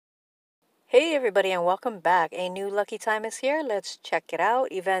Hey everybody and welcome back. A new lucky time is here. Let's check it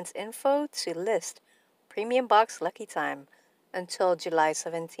out. Events info to list. Premium box lucky time until July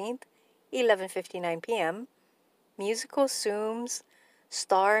 17th, 11:59 p.m. Musical Tsum's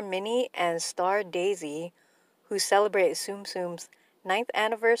Star Minnie and Star Daisy, who celebrate Tsum Tsum's 9th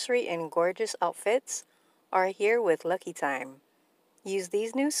anniversary in gorgeous outfits, are here with lucky time. Use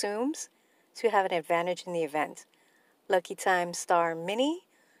these new Tsums to have an advantage in the event. Lucky time Star Minnie,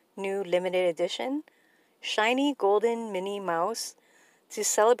 new limited edition, shiny golden Minnie Mouse to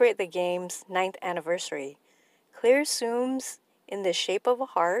celebrate the game's 9th anniversary. Clear Tsums in the shape of a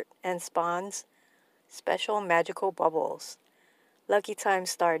heart and spawns special magical bubbles. Lucky Time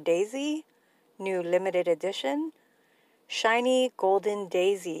Star Daisy, new limited edition, shiny golden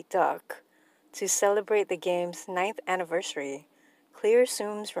daisy duck to celebrate the game's 9th anniversary. Clear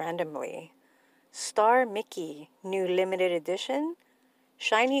Tsums randomly. Star Mickey, new limited edition,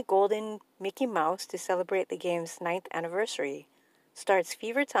 shiny golden Mickey Mouse to celebrate the game's 9th anniversary. Starts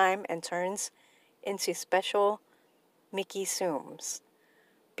fever time and turns into special Mickey Tsums.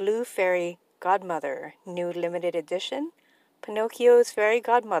 Blue Fairy Godmother, new limited edition. Pinocchio's fairy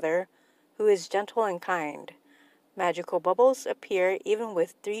godmother, who is gentle and kind. Magical bubbles appear even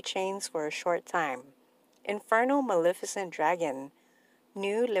with 3 chains for a short time. Infernal Maleficent Dragon,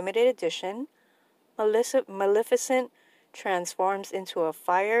 new limited edition. Maleficent transforms into a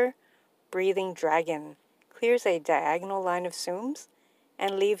fire-breathing dragon, clears a diagonal line of Tsums,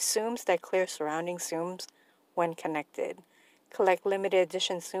 and leaves Tsums that clear surrounding Tsums when connected. Collect limited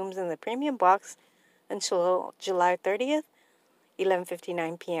edition Tsums in the premium box until July 30th,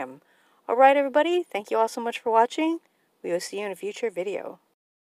 11:59 p.m. Alright everybody, thank you all so much for watching. We will see you in a future video.